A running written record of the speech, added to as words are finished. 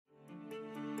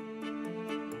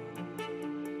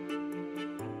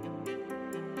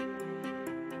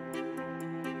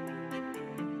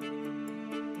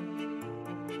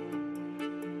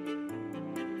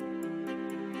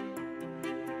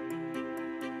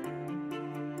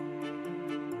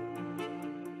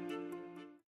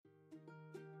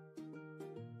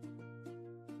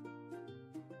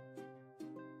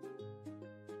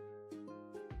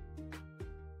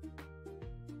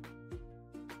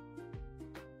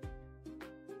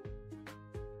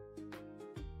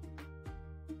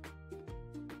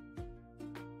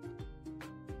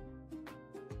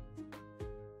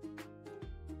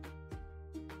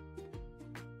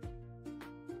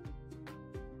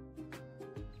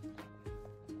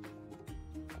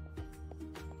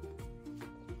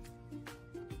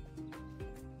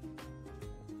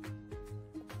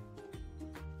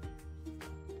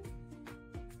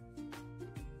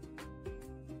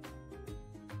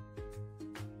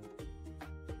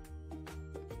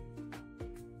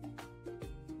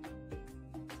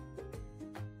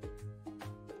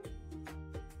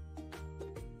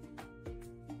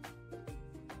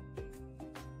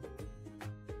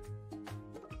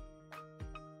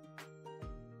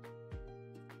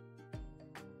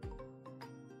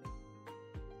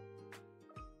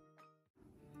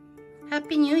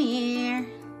Happy New Year!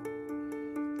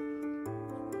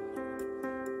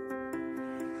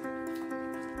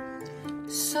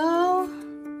 So,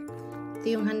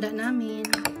 ito yung handa namin.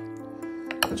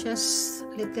 Just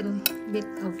a little bit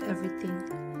of everything.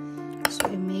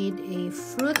 So, I made a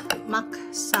fruit mac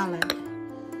salad.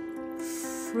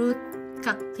 Fruit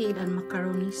cocktail and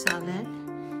macaroni salad.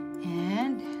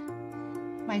 And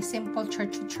my simple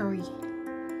charcuterie.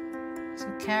 So,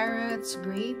 carrots,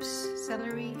 grapes,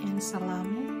 celery, and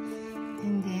salami.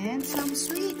 And then, some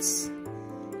sweets.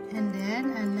 And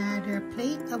then, another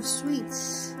plate of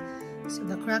sweets. So,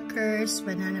 the crackers,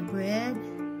 banana bread,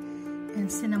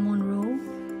 and cinnamon roll.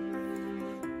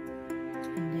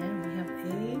 And then, we have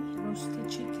a roasted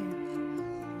chicken.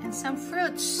 And some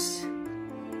fruits.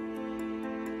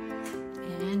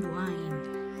 And wine.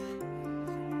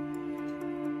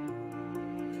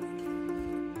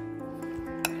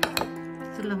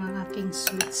 Ito lang ang aking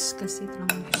sweets kasi ito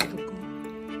lang ang gusto ko.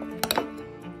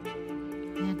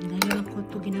 Ayan, ngayon ako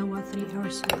ito ginawa 3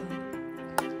 hours ago.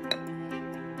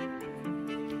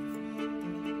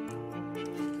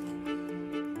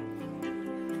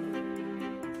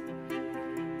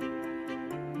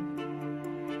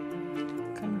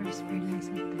 Colors very nice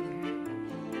up there.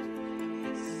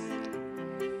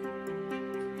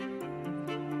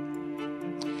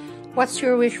 What's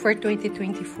your wish for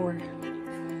 2024?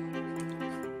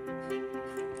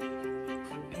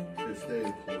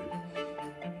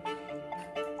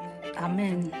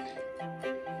 Amen.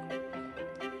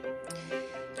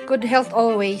 Good health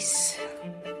always.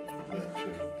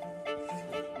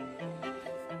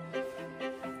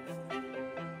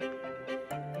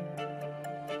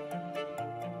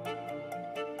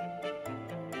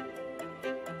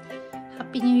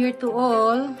 Happy New Year to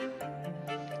all.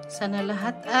 Sana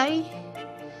lahat ay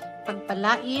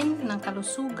pagpalain ng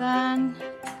kalusugan,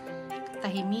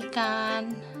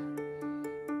 katahimikan,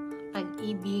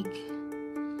 pag-ibig,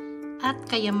 at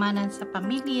kayamanan sa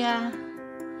pamilya,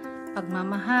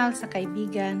 pagmamahal sa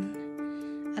kaibigan,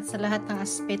 at sa lahat ng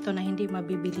aspeto na hindi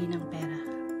mabibili ng pera.